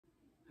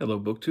Hello,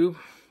 BookTube.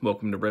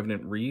 Welcome to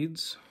Revenant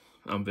Reads.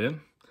 I'm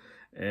Vin,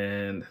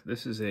 and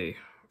this is a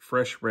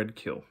fresh red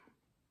kill.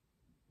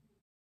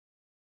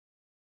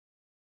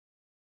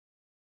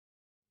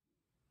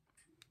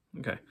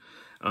 Okay,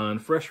 on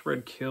Fresh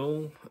Red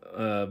Kill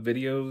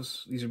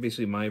videos, these are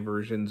basically my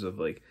versions of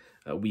like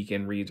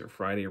weekend reads or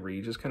Friday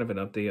reads, just kind of an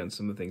update on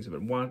some of the things I've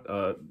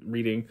been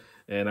reading,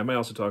 and I might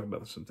also talk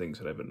about some things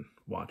that I've been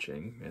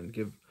watching, and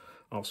give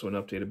also an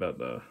update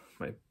about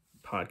my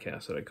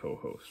podcast that I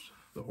co-host,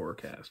 the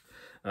Horrorcast.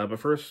 But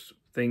first,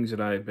 things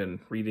that I've been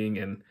reading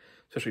and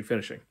especially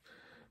finishing.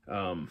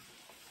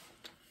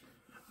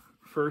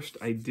 First,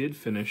 I did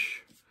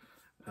finish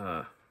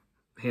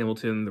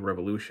Hamilton, The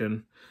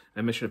Revolution.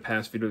 I mentioned in a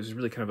past video, this is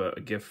really kind of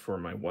a gift for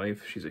my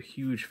wife. She's a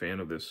huge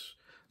fan of this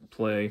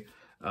play.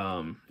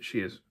 She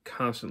is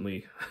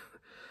constantly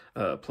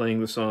playing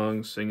the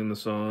songs, singing the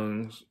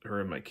songs. Her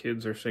and my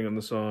kids are singing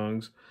the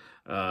songs.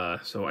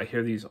 So I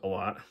hear these a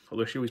lot,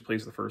 although she always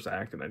plays the first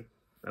act, and I'd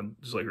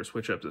just like her to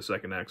switch up to the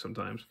second act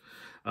sometimes.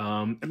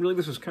 And really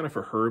this was kind of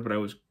for her, but I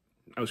was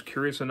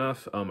curious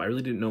enough. I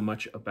really didn't know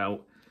much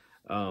about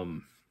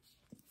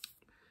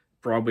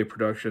Broadway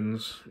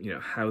productions,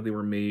 how they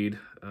were made.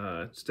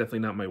 It's definitely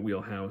not my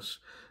wheelhouse.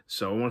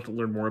 So I wanted to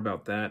learn more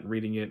about that,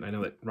 reading it. And I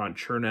know that Ron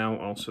Chernow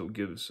also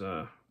gives,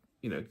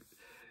 it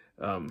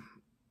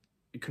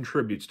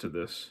contributes to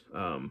this,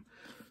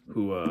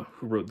 who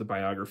wrote the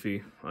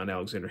biography on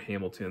Alexander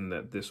Hamilton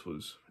that this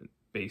was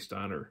based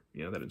on, or,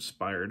 that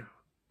inspired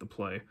the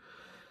play.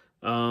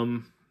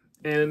 And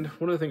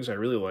one of the things I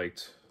really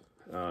liked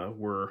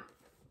were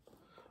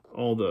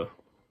all the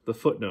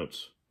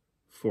footnotes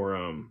for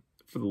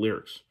the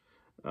lyrics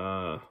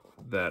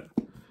that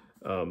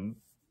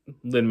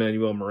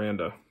Lin-Manuel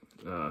Miranda,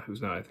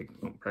 who's now, I think,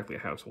 practically a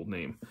household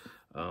name,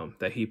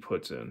 that he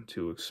puts in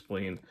to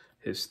explain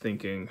his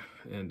thinking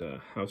and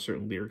how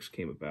certain lyrics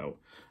came about.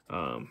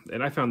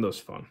 And I found those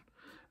fun.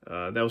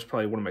 That was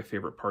probably one of my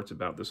favorite parts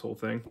about this whole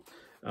thing.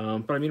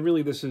 But I mean,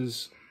 really, this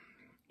is,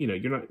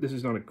 this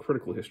is not a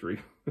critical history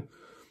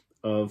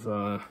of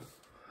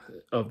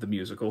the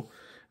musical.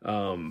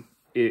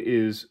 It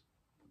is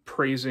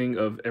praising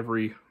of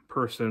every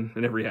person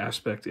and every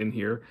aspect in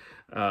here.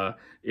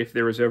 If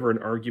there was ever an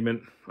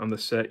argument on the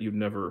set, you'd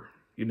never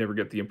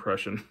get the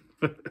impression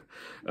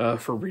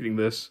for reading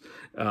this.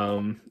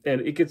 And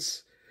it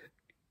gets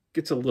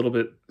a little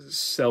bit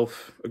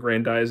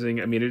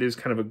self-aggrandizing. I mean, it is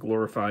kind of a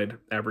glorified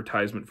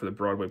advertisement for the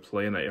Broadway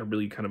play, and I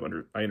really kind of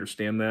I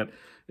understand that.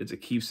 It's a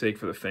keepsake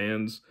for the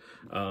fans.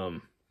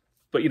 But,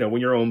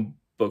 when your own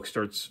book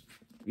starts,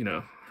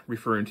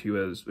 referring to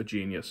you as a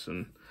genius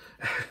and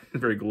in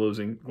very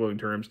glowing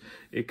terms,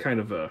 it kind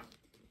of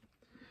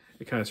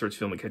starts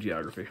feeling like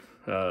hagiography.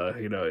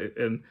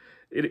 And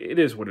it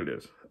is what it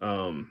is.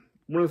 One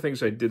of the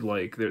things I did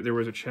like, there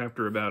was a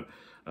chapter about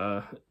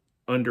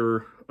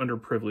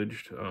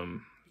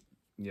underprivileged,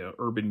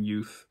 urban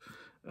youth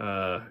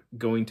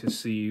going to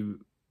see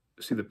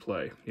the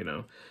play,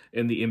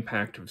 and the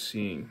impact of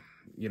seeing,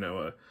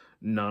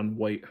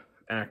 non-white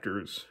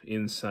actors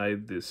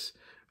inside these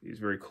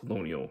very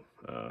colonial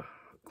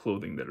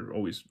clothing that are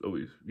always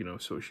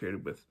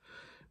associated with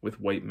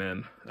white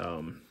men,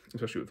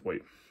 especially with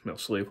white male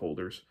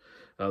slaveholders.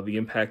 The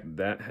impact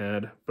that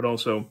had, but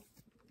also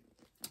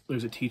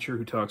there's a teacher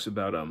who talks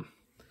about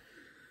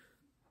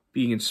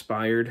being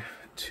inspired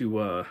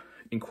to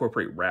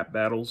incorporate rap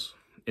battles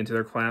into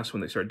their class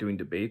when they start doing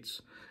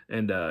debates.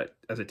 And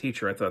as a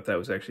teacher, I thought that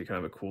was actually kind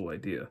of a cool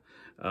idea.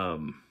 I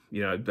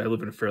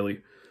live in a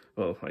fairly,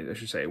 well, I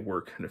should say I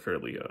work in a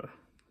fairly,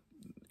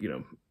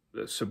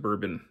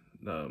 suburban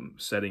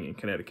setting in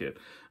Connecticut.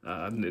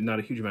 Not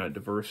a huge amount of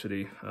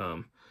diversity.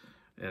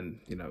 And,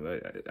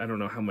 I don't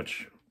know how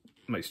much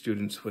my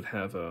students would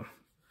have a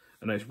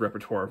nice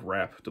repertoire of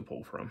rap to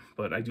pull from,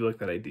 but I do like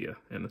that idea,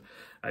 and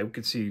I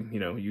could see,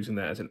 using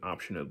that as an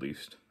option at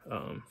least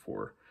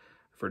for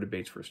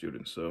debates for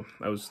students. So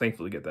I was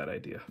thankful to get that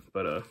idea.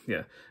 But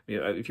yeah,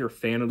 if you're a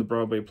fan of the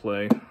Broadway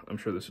play, I'm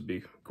sure this would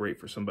be great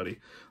for somebody.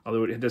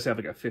 Although it does have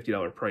like a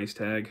 $50 price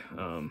tag.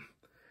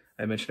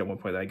 I mentioned at one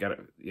point that I got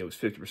it was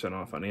 50%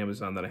 off on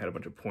Amazon. That I had a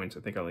bunch of points.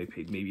 I think I only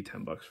paid maybe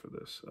 $10 for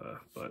this.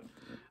 But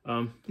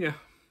yeah,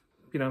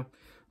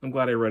 I'm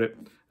glad I read it.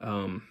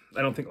 I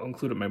don't think I'll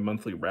include it in my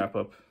monthly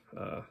wrap-up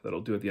that I'll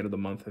do at the end of the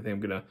month. I think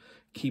I'm going to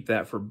keep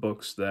that for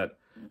books that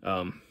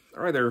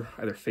are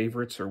either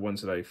favorites or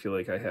ones that I feel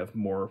like I have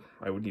more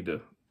I would need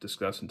to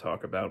discuss and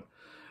talk about.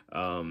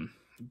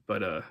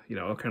 But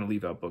I'll kind of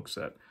leave out books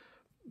that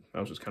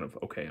I was just kind of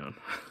okay on.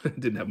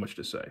 Didn't have much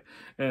to say.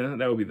 And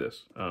that would be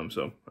this.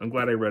 So I'm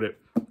glad I read it.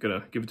 I'm going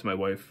to give it to my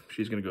wife.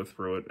 She's going to go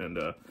through it and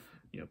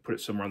put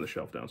it somewhere on the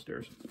shelf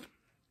downstairs.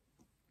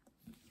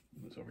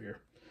 It's over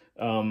here.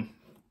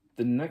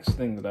 The next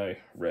thing that I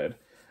read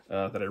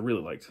that I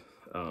really liked,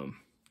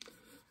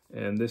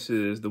 and this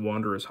is The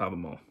Wanderer's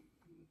Havamal,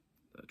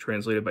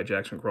 translated by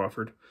Jackson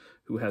Crawford,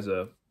 who has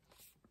a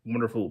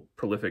wonderful,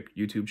 prolific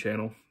YouTube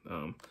channel.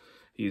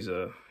 He's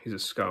a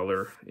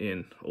scholar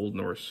in Old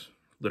Norse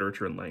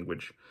literature and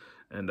language,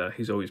 and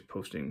he's always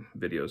posting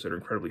videos that are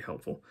incredibly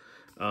helpful.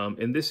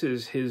 And this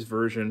is his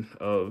version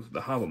of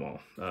the Havamal,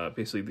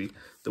 basically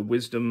the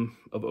wisdom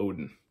of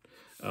Odin,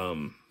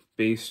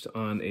 based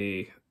on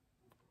a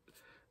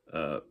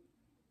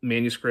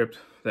manuscript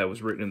that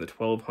was written in the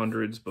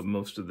 1200s, but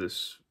most of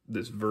this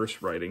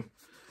verse writing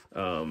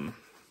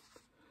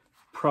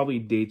probably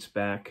dates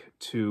back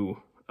to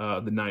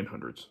the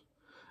 900s,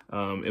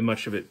 and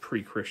much of it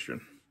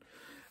pre-Christian.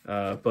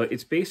 But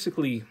it's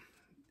basically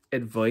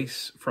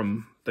advice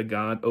from the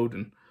god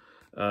Odin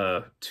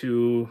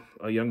to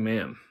a young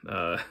man,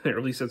 or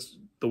at least that's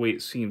the way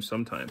it seems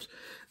sometimes.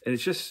 And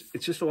it's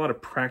just a lot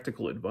of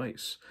practical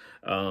advice,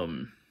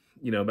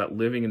 about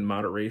living in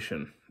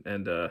moderation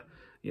and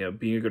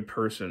being a good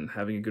person,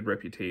 having a good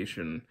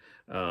reputation.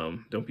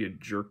 Don't be a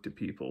jerk to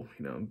people.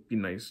 Be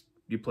nice.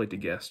 Be polite to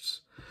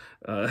guests.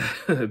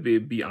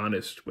 Be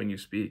honest when you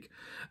speak.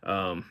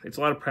 It's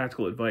a lot of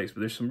practical advice,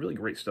 but there's some really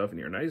great stuff in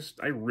here, and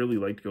I really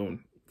liked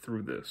going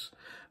through this.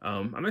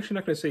 I'm actually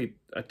not going to say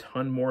a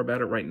ton more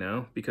about it right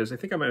now, because I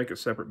think I might make a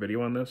separate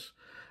video on this.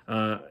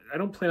 I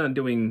don't plan on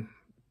doing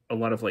a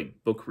lot of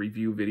book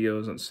review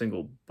videos on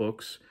single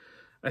books.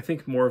 I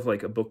think more of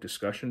a book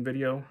discussion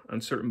video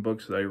on certain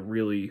books that I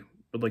really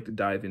would like to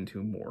dive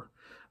into more.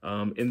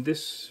 And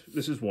this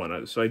is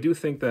one. So I do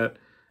think that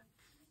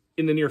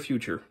in the near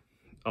future,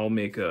 I'll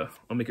make a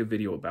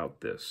video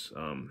about this,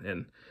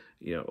 and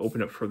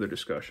open up further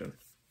discussion.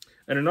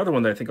 And another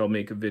one that I think I'll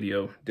make a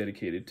video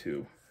dedicated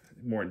to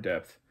more in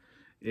depth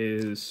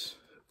is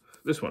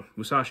this one,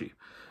 Musashi,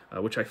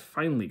 which I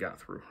finally got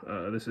through.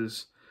 This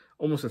is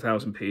almost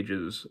 1,000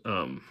 pages.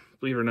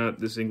 Believe it or not,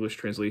 this English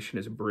translation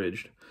is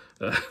abridged.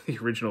 The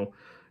original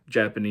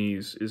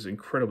Japanese is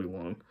incredibly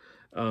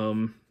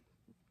long.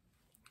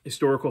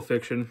 Historical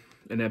fiction,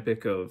 an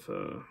epic of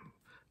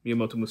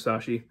Miyamoto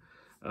Musashi,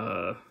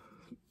 probably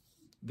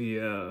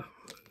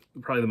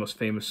the most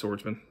famous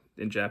swordsman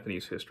in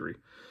Japanese history.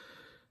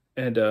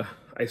 And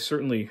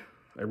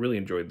I really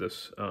enjoyed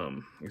this.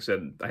 Like I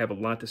said, I have a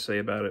lot to say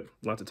about it,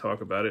 a lot to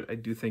talk about it. I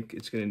do think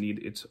it's going to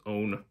need its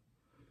own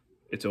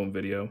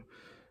video.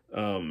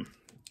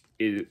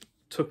 It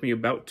took me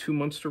about 2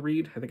 months to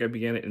read. I think I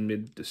began it in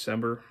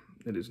mid-December.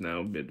 It is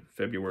now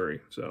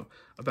mid-February, so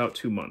about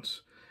 2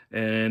 months.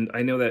 And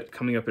I know that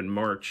coming up in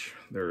March,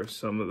 there are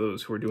some of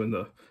those who are doing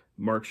the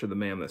March of the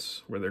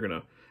Mammoths, where they're going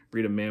to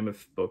read a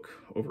mammoth book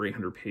over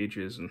 800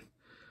 pages. And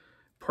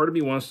part of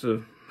me wants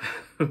to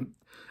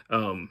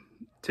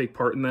take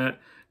part in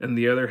that, and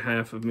the other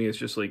half of me is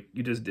just like,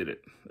 you just did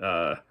it.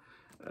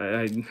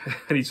 I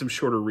need some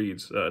shorter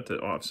reads to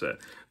offset.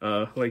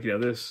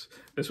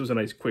 This was a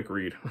nice quick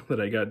read that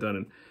I got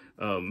done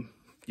in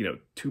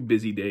 2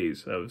 busy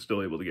days. I was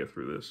still able to get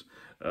through this,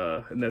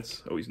 and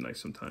that's always nice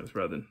sometimes,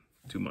 rather than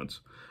 2 months.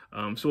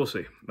 So we'll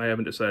see. I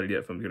haven't decided yet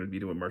if I'm going to be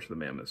doing March of the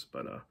Mammoths,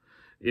 but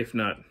if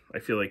not, I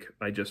feel like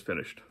I just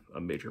finished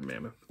a major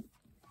mammoth.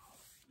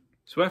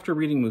 So after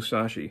reading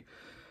Musashi,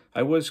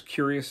 I was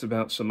curious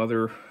about some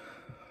other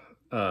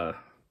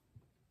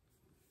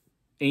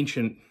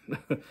ancient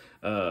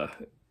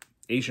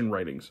Asian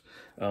writings.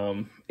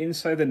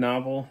 Inside the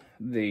novel,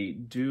 they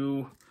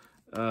do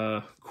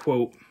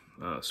quote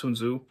Sun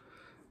Tzu,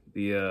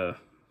 the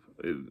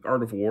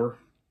Art of War,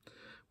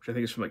 which I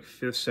think is from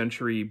 5th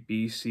century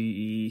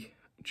BCE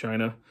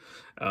China.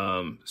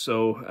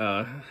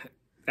 So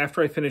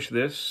after I finished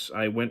this,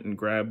 I went and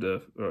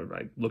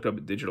I looked up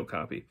a digital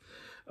copy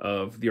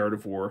of The Art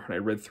of War, and I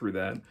read through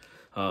that.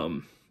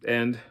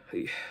 And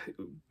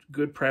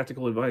good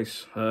practical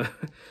advice. A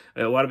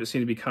lot of it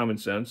seemed to be common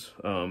sense,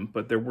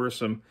 but there were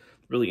some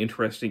really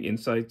interesting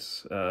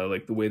insights,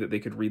 like the way that they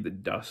could read the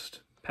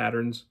dust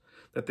patterns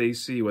that they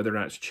see, whether or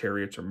not it's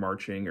chariots or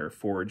marching or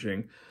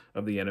foraging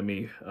of the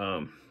enemy.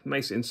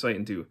 Nice insight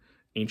into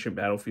ancient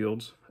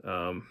battlefields,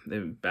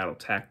 and battle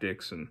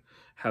tactics, and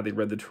how they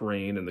read the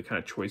terrain and the kind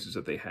of choices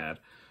that they had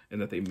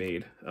and that they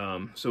made.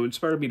 So it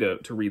inspired me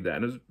to read that,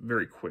 and it was a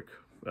very quick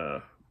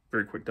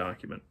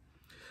document.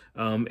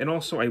 And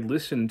also I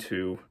listened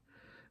to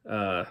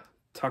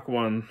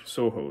Takuan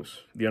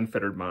Sōhō's The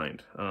Unfettered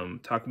Mind.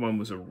 Takuan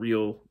was a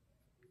real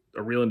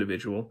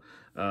individual,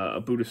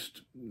 a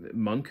Buddhist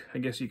monk, I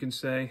guess you can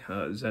say,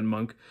 Zen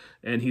monk,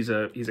 and he's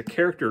a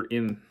character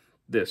in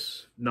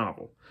this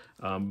novel.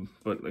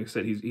 But like I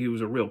said, he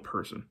was a real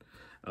person.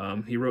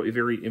 He wrote a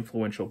very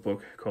influential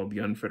book called The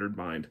Unfettered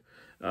Mind,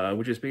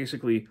 which is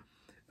basically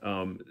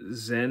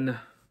Zen.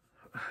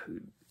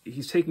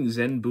 He's taking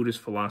Zen Buddhist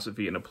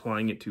philosophy and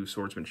applying it to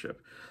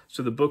swordsmanship.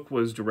 So the book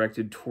was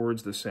directed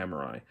towards the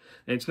samurai.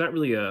 And it's not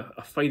really a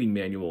fighting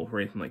manual or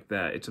anything like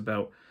that. It's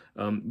about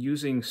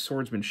using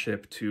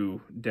swordsmanship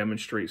to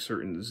demonstrate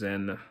certain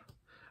Zen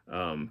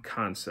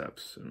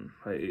concepts. And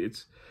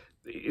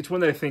it's one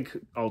that I think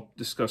I'll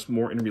discuss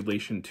more in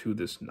relation to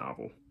this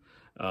novel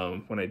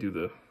when I do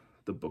the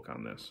book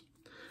on this.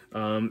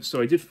 So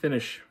I did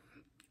finish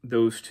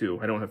those two.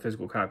 I don't have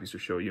physical copies to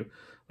show you.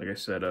 Like I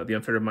said, The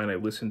Unfettered Mind I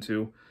listened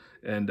to,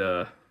 and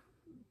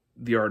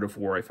The Art of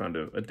War I found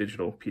a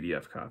digital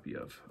PDF copy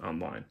of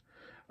online.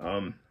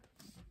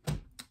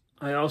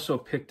 I also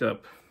picked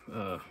up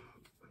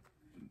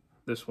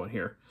this one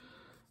here,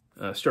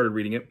 started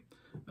reading it.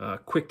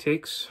 Quick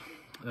Takes.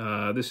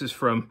 This is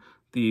from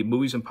the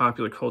Movies and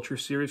Popular Culture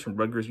series from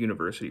Rutgers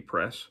University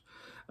Press.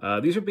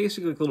 These are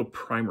basically like little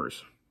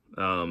primers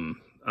on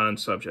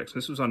subjects.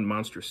 This was on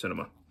monster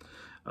cinema.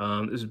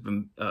 This has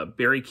been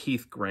Barry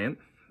Keith Grant,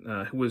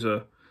 who was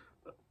a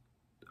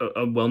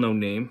well-known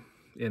name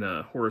in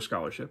horror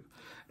scholarship.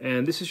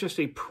 And this is just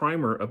a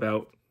primer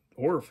about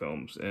horror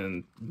films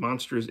and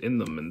monsters in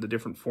them and the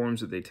different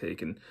forms that they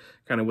take and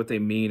kind of what they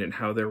mean and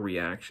how their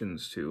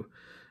reactions to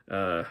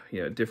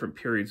different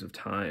periods of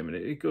time. And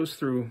it goes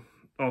through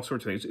all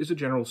sorts of things. It's a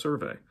general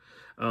survey.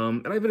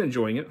 And I've been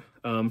enjoying it.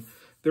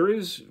 There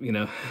is,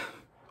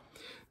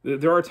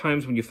 there are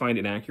times when you find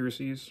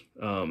inaccuracies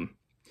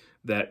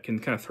that can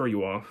kind of throw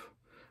you off.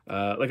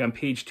 Like on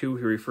page 2,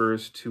 he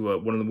refers to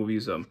one of the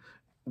movies,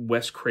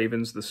 Wes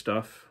Craven's The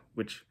Stuff,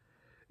 which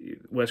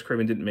Wes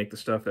Craven didn't make The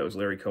Stuff. That was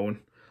Larry Cohen.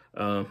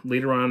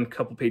 Later on, a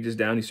couple pages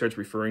down, he starts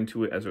referring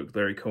to it as a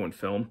Larry Cohen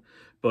film.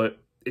 But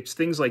it's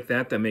things like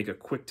that that make a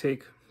quick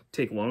take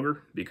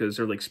longer because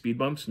they're like speed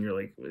bumps, and you're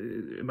like,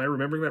 am I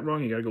remembering that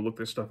wrong? You gotta go look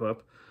this stuff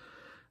up.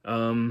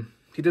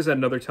 He does that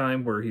another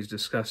time where he's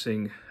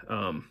discussing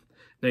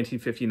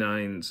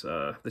 1959's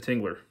The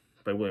Tingler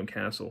by William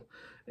Castle,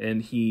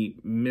 and he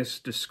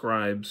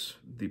misdescribes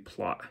the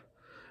plot.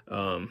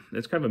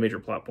 It's kind of a major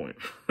plot point.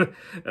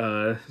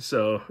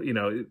 So,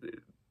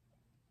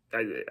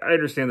 I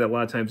understand that a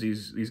lot of times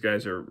these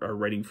guys are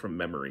writing from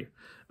memory.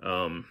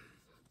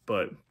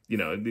 But,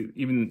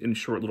 even in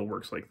short little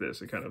works like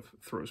this, it kind of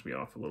throws me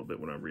off a little bit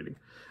when I'm reading.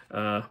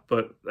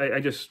 But I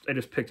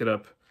just picked it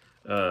up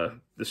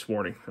this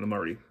morning, and I'm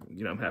already,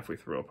 I'm halfway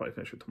through. I'll probably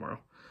finish it tomorrow.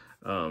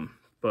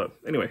 But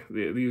anyway,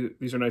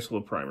 these are nice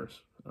little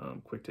primers,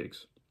 quick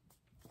takes.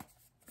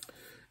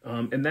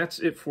 And that's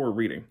it for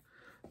reading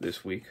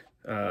this week.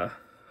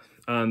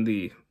 On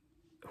the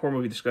Horror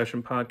Movie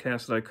Discussion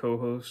Podcast that I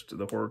co-host,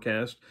 the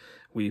Horrorcast,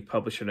 we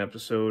publish an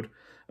episode.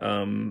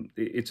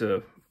 It's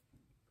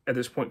at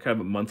this point, kind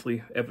of a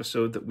monthly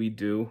episode that we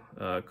do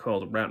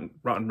called Rotten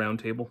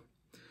Roundtable,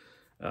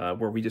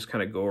 where we just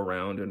kind of go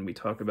around and we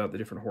talk about the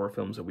different horror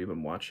films that we've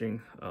been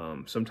watching.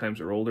 Sometimes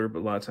they're older, but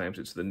a lot of times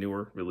it's the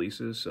newer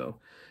releases. So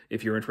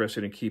if you're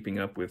interested in keeping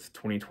up with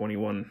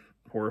 2021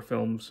 horror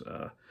films,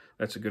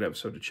 that's a good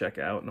episode to check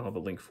out, and I'll have a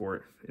link for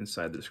it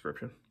inside the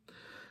description.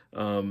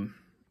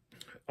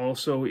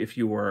 Also, if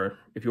you are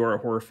a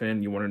horror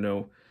fan, you want to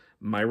know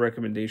my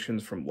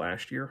recommendations from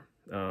last year.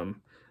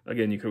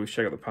 Again, you can always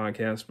check out the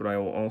podcast, but I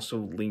will also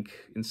link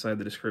inside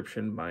the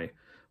description my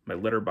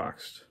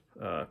Letterboxd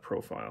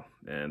profile,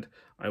 and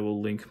I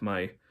will link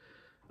my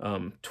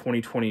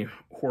 2020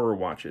 horror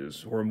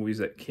watches, horror movies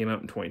that came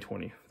out in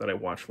 2020 that I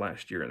watched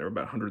last year, and there were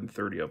about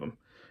 130 of them,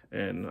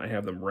 and I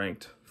have them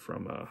ranked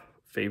from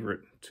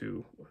favorite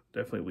to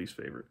definitely least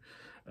favorite.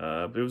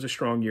 But it was a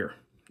strong year.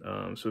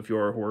 So if you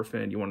are a horror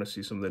fan, you want to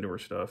see some of the newer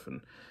stuff,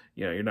 and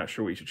you're not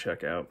sure what you should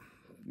check out,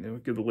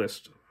 give the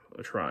list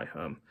a try.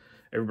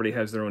 Everybody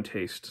has their own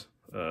taste,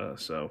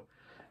 so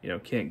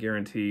can't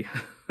guarantee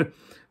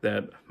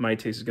that my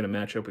taste is going to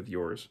match up with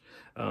yours.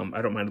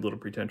 I don't mind a little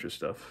pretentious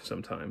stuff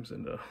sometimes,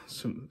 and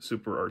some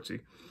super artsy.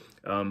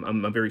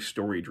 I'm very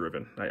story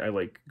driven. I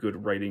like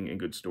good writing and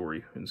good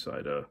story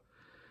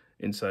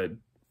inside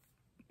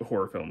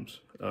horror films.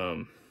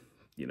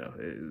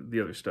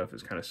 The other stuff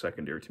is kind of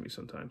secondary to me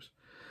sometimes.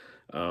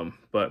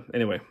 But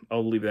anyway,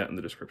 I'll leave that in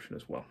the description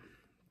as well.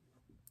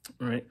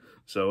 All right.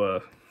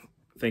 So,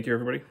 thank you,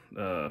 everybody.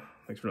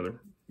 Thanks for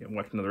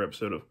watching another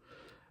episode of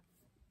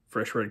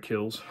Fresh Red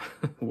Kills,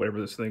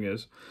 whatever this thing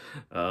is.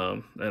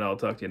 And I'll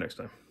talk to you next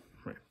time.